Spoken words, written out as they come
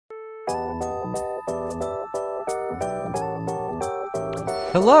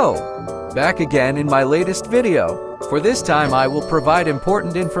Hello! Back again in my latest video. For this time I will provide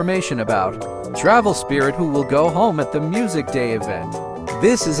important information about Travel Spirit who will go home at the Music Day event.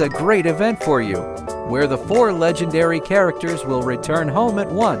 This is a great event for you, where the 4 legendary characters will return home at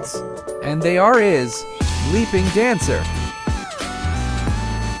once. And they are Leaping Dancer.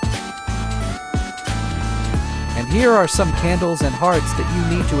 And here are some candles and hearts that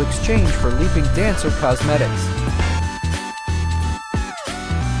you need to exchange for Leaping Dancer cosmetics.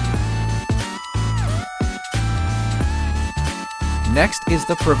 Next is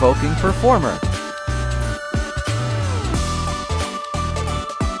the Provoking Performer.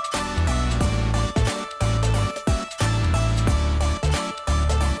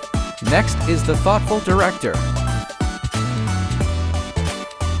 Next is the Thoughtful Director.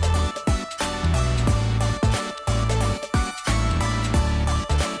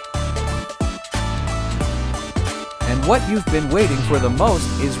 And what you've been waiting for the most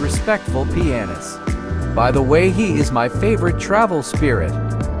is Respectful Pianist. By the way, he is my favorite travel spirit.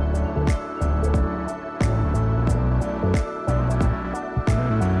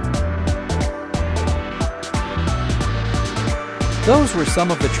 Those were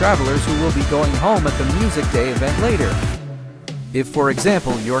some of the travelers who will be going home at the Music Day event later. If, for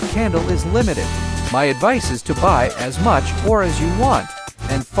example, your candle is limited, my advice is to buy as much or as you want,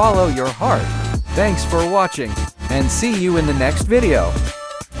 and follow your heart. Thanks for watching, and see you in the next video.